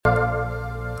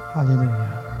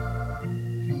Hallelujah.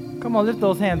 Come on, lift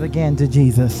those hands again to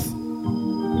Jesus.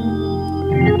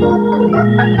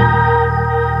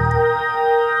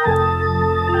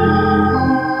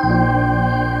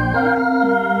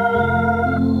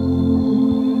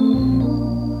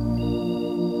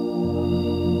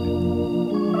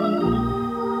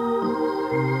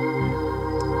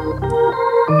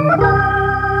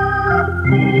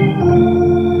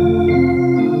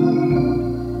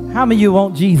 How many of you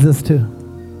want Jesus to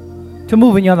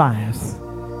move in your lives?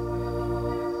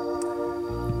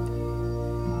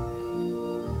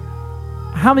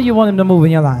 How many of you want him to move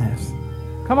in your lives?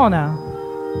 Come on now.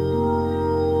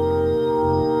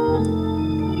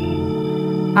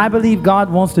 I believe God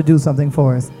wants to do something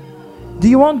for us. Do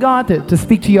you want God to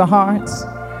speak to your hearts?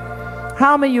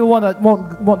 How many of you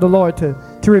want the Lord to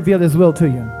reveal his will to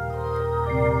you?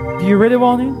 Do you really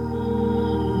want him?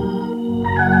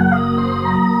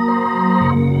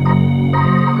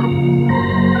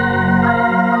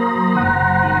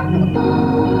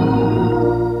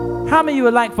 How many of you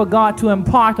would like for God to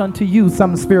impart unto you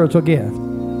some spiritual gift?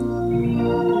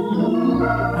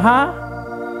 Huh?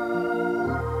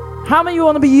 How many of you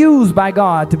want to be used by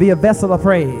God to be a vessel of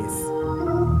praise?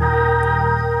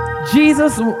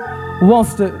 Jesus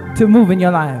wants to move in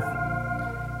your life.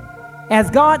 As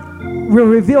God will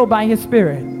reveal by his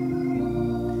Spirit,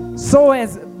 so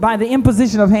as by the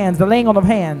imposition of hands, the laying on of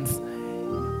hands,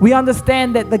 we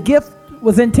understand that the gift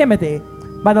was in Timothy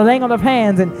by the laying on of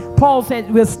hands, and Paul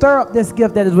said, we'll stir up this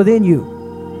gift that is within you.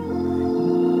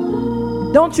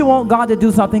 Don't you want God to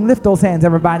do something? Lift those hands,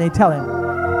 everybody. Tell him.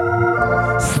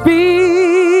 Speak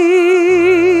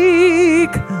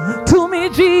to me,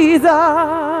 Jesus.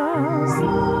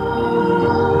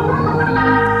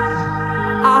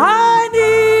 I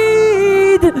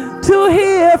need to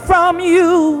hear from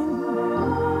you.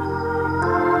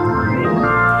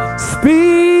 Speak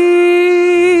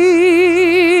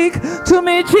to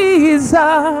me, Jesus.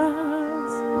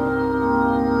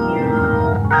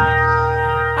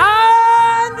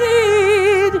 I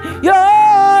need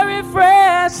your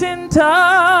refreshing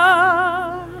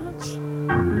touch.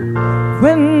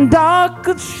 When dark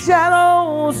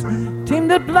shadows seem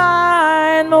to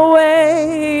blind the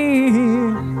way,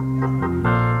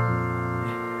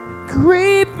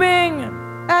 creeping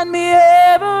at me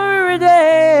every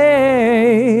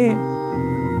day.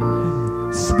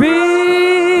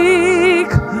 Speak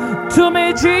to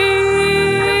me, Jesus.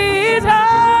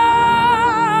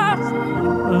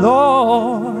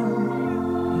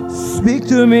 Lord, speak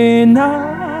to me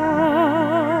now.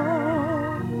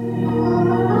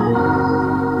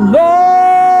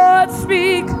 Lord,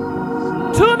 speak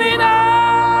to me now.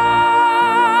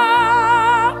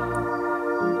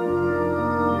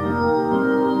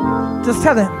 Just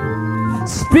tell him.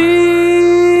 Speak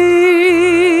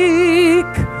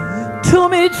to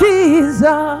me, Jesus.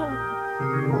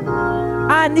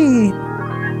 I need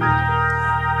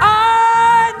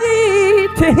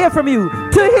to hear from you,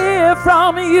 to hear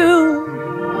from you.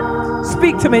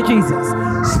 Speak to me, Jesus.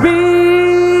 Speak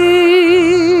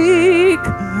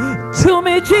to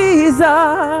me, Jesus.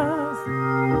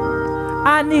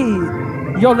 I need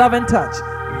your loving touch.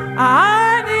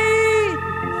 I need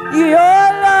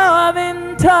your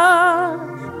loving touch.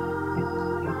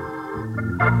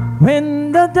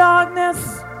 When the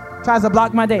darkness tries to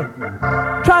block my day,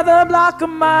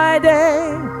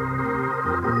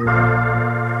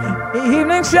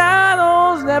 evening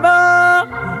shadows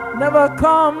never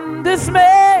come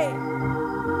dismay.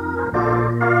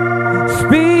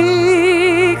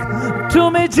 Speak to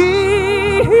me,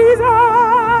 Jesus.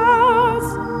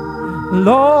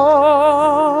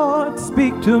 Lord,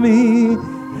 speak to me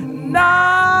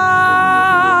now.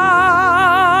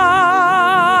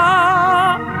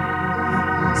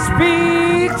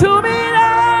 Speak to me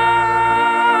now.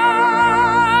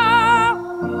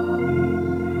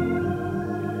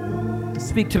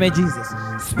 Speak to me, Jesus.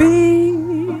 Speak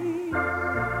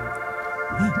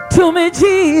to me,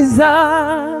 Jesus.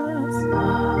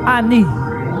 I need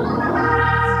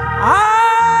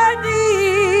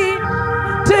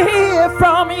to hear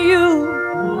from you.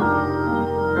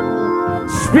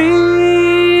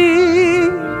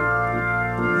 Speak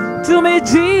to me,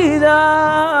 Jesus.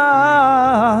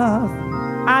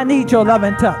 I need your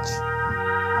loving touch.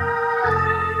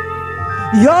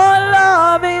 Your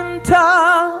loving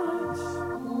touch.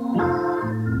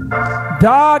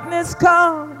 Darkness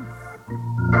comes,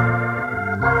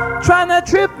 trying to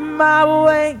trip my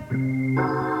way.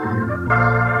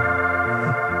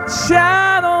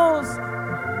 Shadows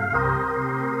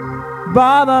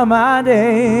bother my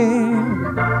day.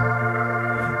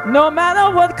 No matter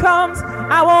what comes,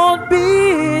 I won't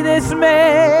be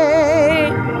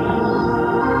dismayed.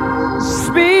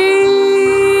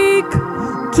 Speak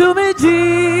to me,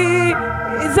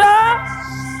 Jesus.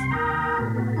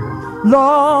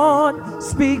 Lord,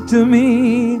 speak to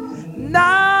me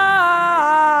now.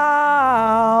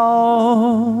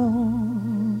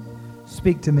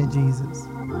 Speak to me, Jesus.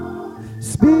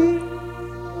 Speak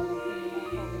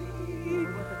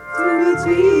to me,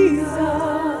 Jesus.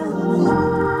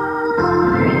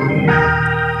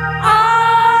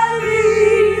 I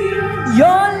need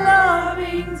your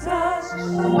loving touch.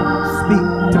 Speak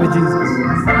to me, Jesus.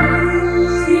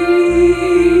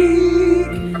 Speak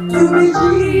to me,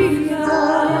 Jesus.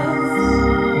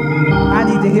 I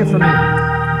need to hear from you. I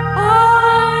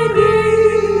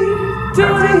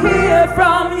need to hear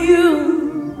from you.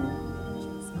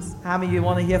 How many of you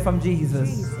want to hear from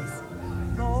Jesus?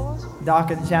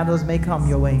 Darkened shadows may come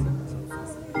your way.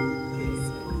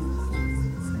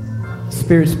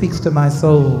 Spirit speaks to my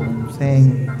soul,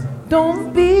 saying,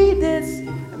 don't be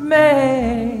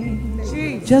dismayed.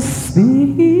 Just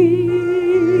speak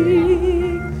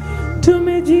to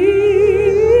me,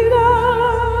 Jesus.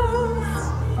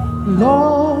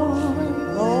 Lord,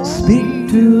 speak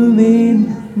to me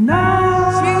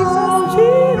now. Jesus.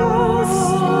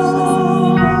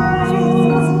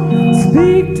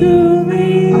 Speak to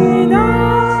me now.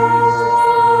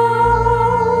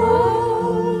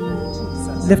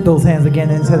 Lift those hands again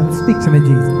and tell them, speak to me,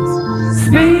 Jesus.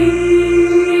 Speak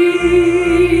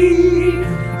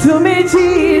to me,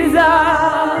 Jesus.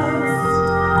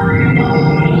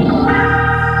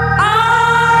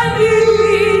 I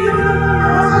need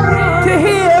to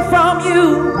hear from you.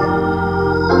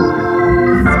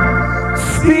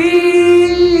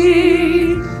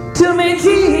 Speak to me,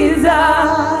 Jesus.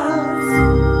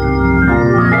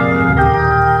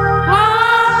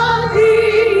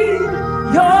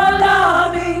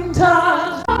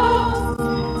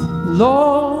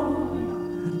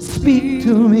 Lord, speak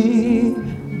to me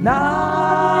now.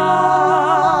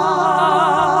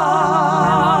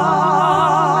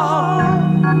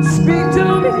 Speak to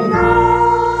me now.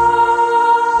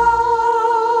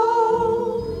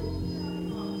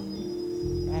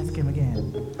 Ask him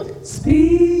again.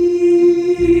 Speak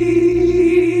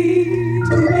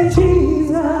to me,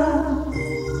 Jesus.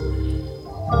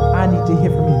 I need to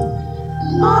hear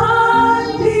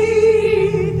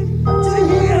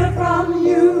from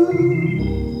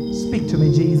you. Speak to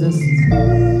me, Jesus. Speak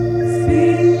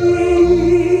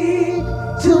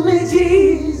to me,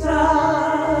 Jesus.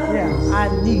 Yeah, I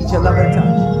need your loving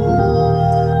touch.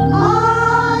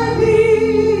 I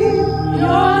need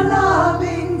your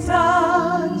loving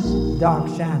touch. Dark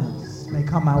shadows may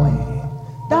come my way.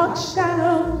 Dark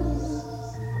shadows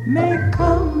may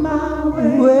come my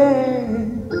way.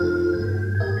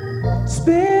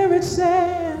 Spirit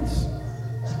says,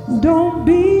 don't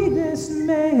be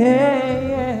dismayed.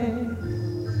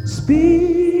 Speak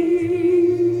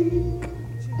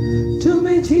to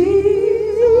me,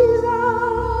 Jesus.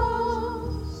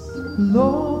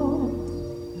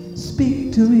 Lord,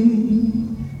 speak to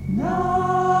me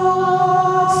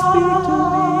now. Speak to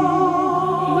me,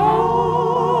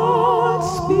 Lord.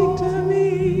 Speak to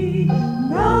me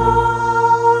now.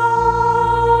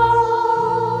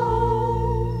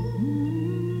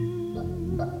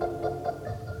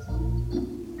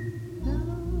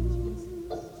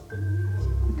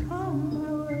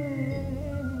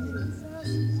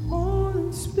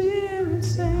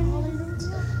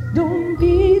 Don't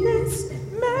be dismayed.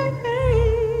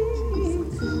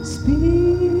 Speak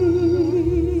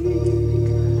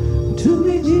to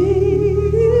me,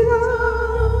 Jesus.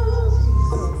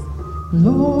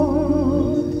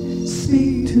 Lord,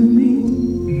 speak to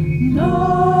me.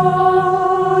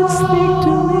 Lord, speak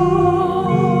to me.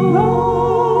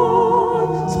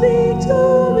 Lord, speak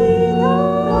to me now.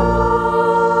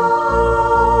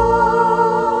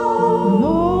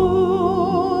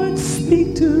 Lord,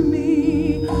 speak to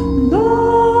me.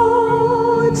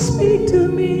 Lord, speak to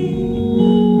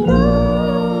me now.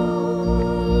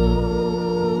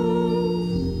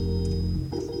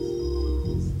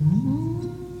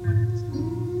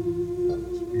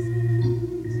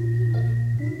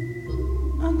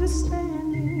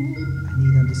 Understanding. I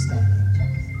need understanding.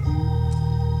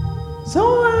 So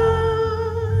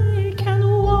I can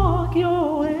walk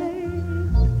your way.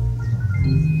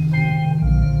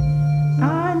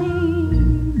 I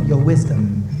need your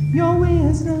wisdom. Your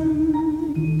wisdom,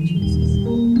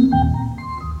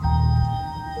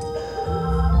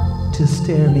 to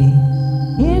steer me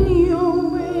in your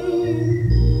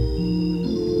way.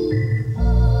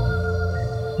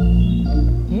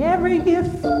 Every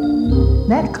gift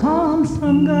that comes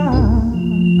from God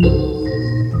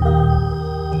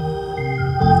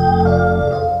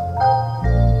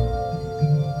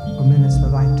Minister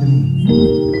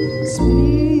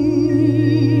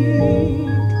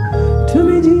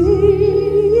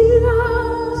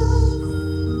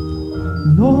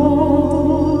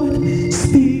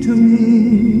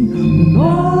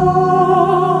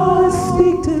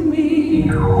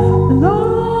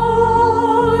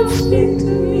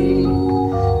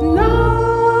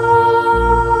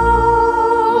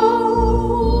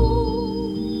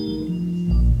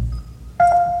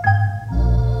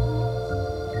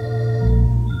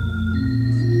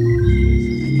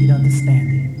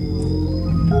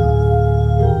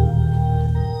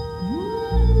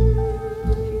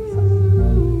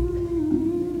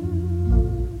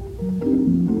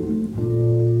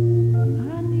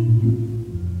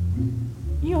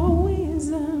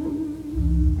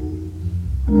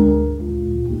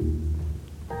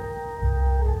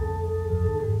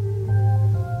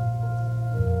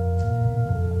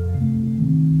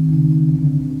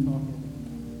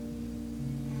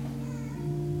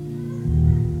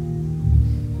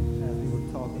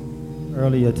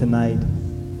earlier tonight,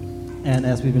 and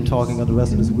as we've been talking of the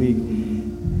rest of this week,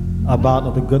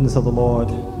 about the goodness of the Lord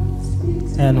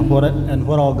and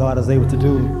what all God is able to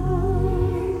do.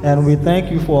 And we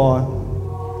thank you for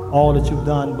all that you've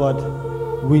done, but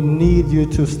we need you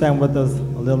to stand with us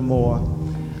a little more.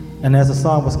 And as the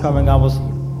song was coming, I was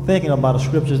thinking about a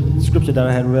scripture that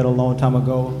I had read a long time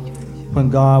ago,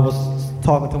 when God was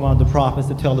talking to one of the prophets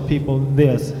to tell the people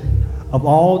this: of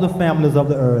all the families of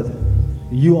the earth,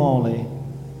 you only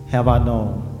have I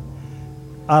known.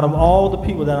 Out of all the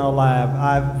people that are alive,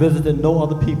 I've visited no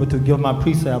other people to give my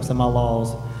precepts and my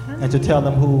laws and to tell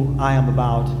them who I am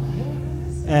about.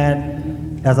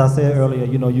 And as I said earlier,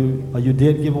 you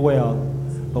did give well,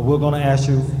 but we're going to ask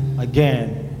you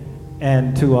again,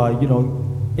 and to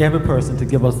every person to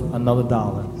give us another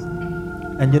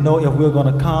 $1. And if we're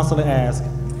going to constantly ask,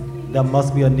 there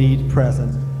must be a need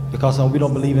present, because we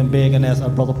don't believe in begging, as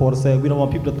Brother Porter said. We don't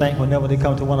want people to think whenever they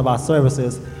come to one of our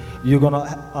services, you're going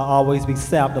to always be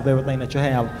sapped of everything that you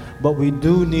have. But we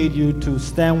do need you to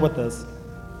stand with us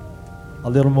a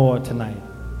little more tonight.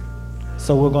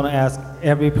 So we're going to ask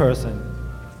every person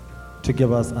to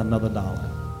give us another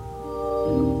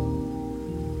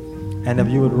 $1. And if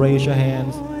you would raise your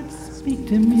hands,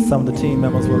 some of the team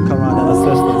members will come around and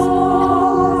assist us.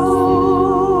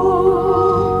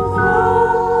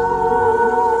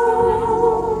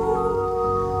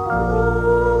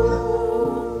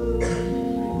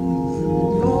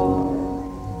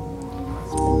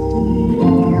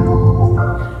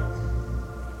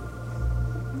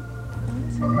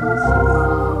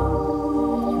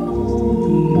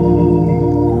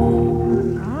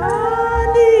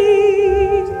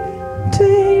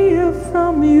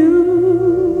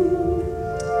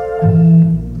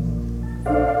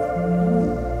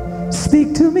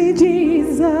 Speak to me,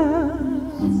 Jesus.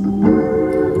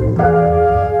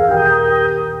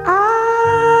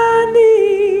 I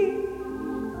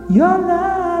need your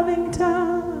loving touch.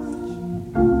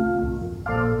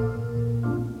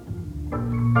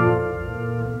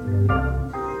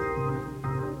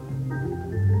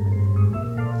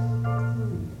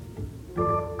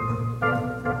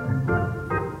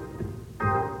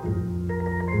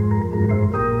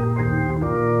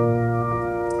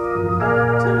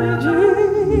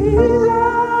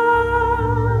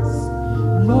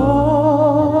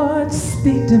 Lord,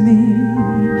 speak to me.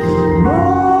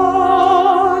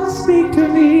 Lord, speak to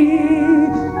me.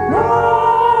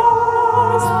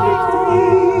 Lord, speak to me.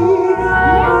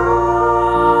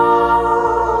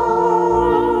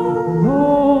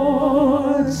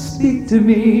 Lord, speak to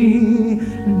me.